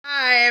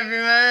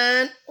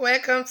everyone,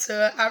 welcome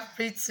to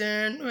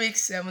African Week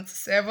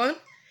 77.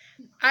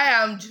 I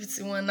am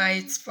Duty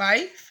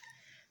 1985,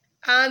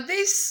 and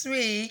this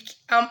week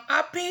I'm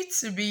happy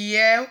to be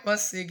here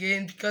once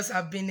again because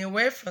I've been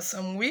away for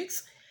some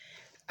weeks.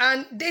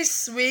 And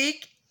this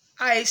week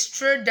I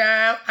strolled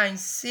down and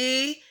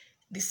see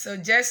the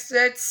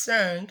suggested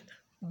song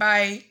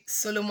by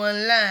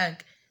Solomon Lange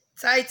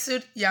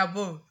titled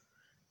Yabo.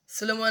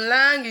 Solomon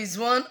Lange is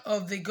one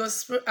of the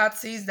gospel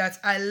artists that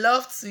I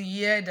love to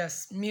hear their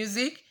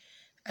music.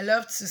 I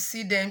love to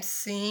see them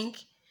sing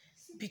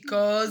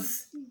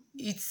because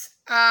it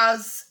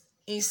has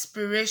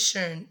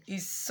inspiration.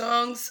 His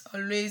songs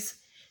always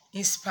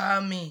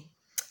inspire me.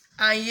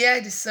 And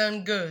here the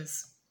song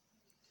goes.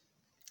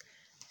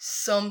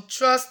 Some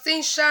trust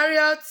in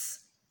chariots,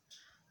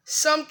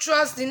 some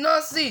trust in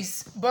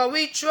horses, but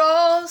we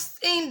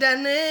trust in the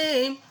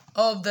name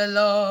of the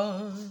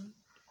Lord.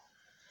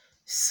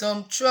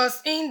 Some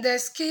trust in their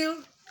skill,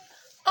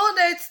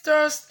 others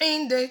trust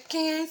in their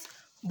kings,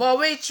 but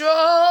we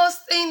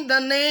trust in the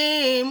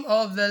name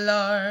of the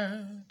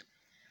Lord.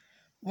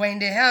 When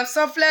the hands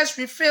of flesh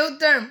refill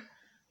them,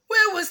 we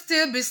will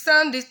still be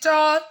standing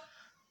tall,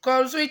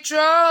 cause we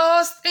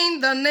trust in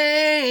the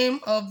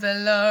name of the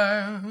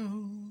Lord.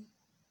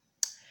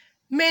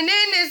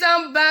 Menene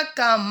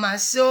zambaka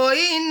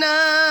masoina,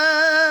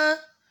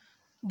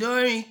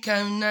 dori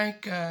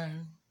kamnaka.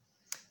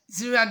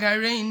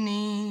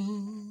 Zuragareni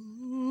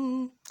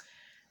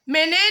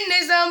Menene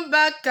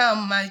zambaka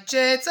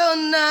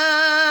machetona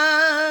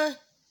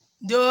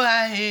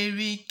Doha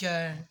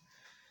Erika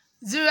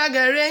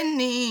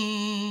Zuragareni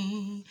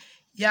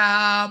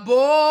Yabo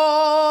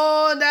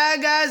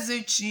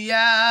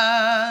dagazuchia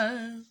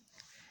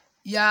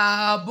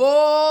Yabo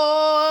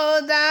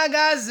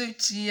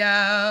dagazuchia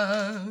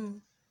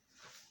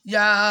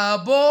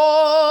Yabo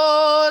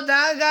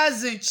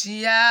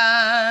dagazuchia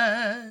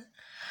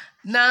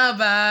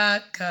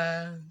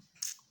Nabaka,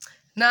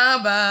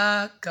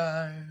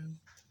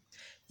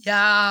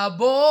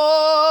 Yabo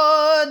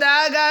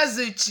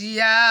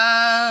dagazuchia,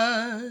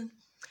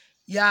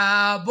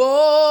 Yabo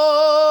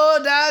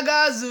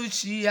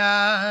dagazuchia,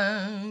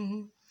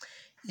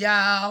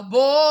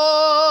 Yabo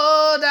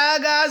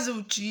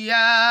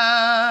dagazuchia,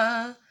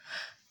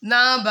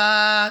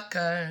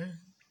 Nabaka.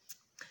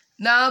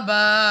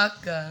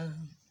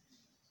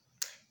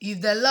 If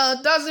the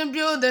Lord doesn't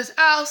build this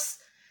house,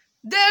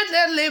 they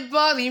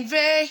labor in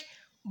vain,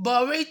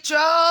 but we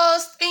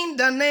trust in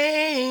the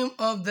name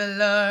of the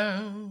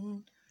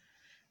Lord.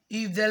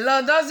 If the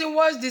Lord doesn't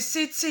watch the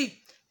city,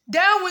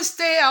 then we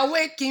stay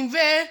awake in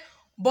vain,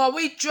 but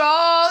we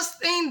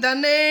trust in the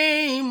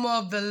name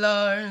of the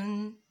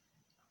Lord.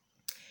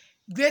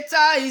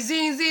 Greater is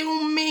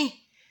in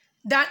me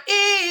than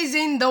is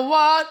in the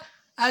world.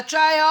 I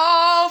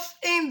triumph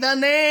in the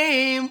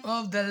name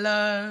of the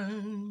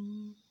Lord.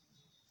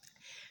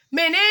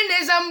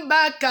 Menene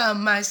zambaka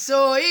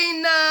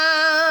masoina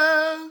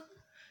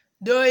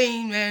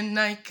doin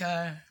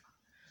menaika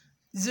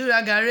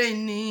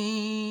zuragareni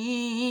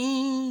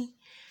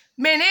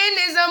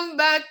Menene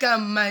zambaka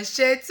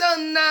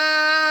mashetona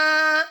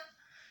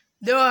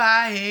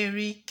doha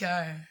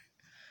erika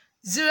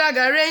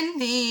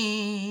zuragareni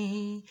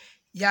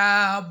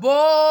Yabo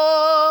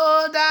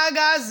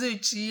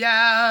dagazuchia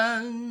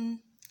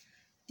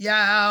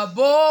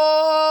Yabo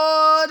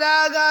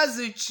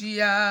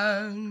dagazuchia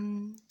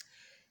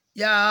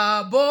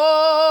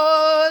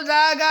Yabo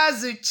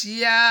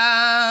dagazuchia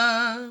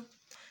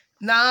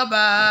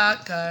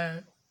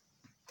Nabaka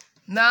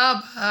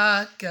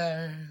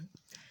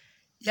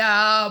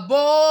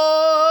Yabo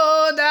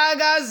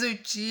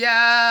dagazuchia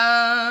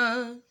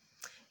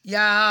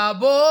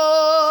Yabo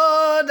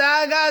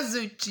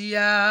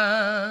dagazuchia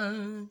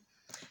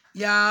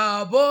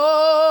Yabo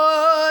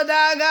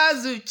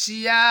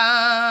dagazuchia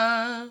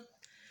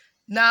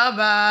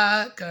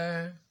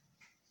Nabaka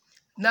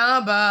Blow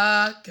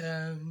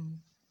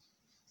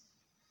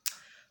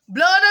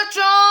the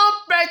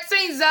trumpets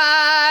in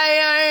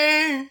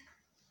Zion,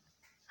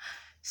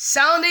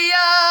 sound the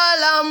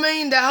alarm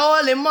in the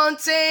holy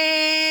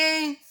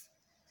mountains.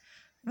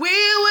 We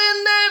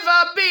will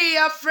never be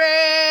afraid.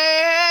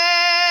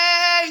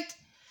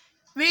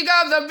 We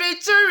got the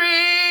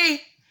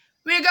victory.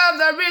 We got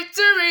the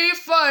victory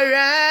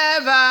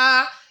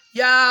forever.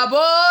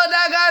 Yabo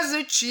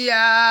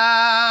dagazuchia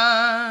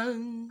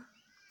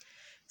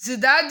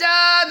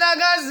Zidada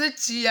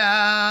dagazuchia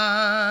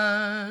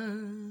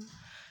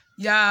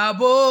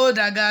Yabo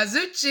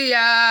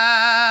dagazuchia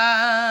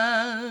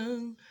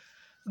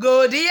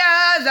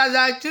Godia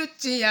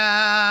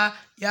zazatuchia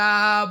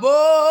Yabo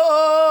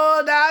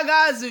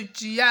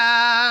dagazuchia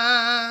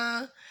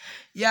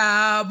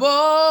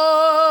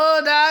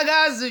Yabo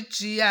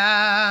dagazuchia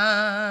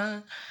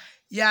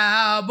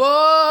Yabo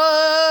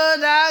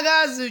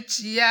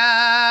dagazuchia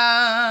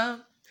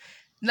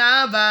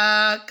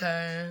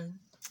Nabaka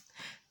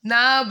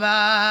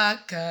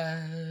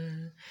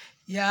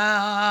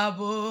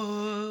Yabo.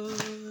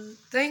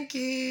 Thank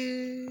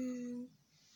you.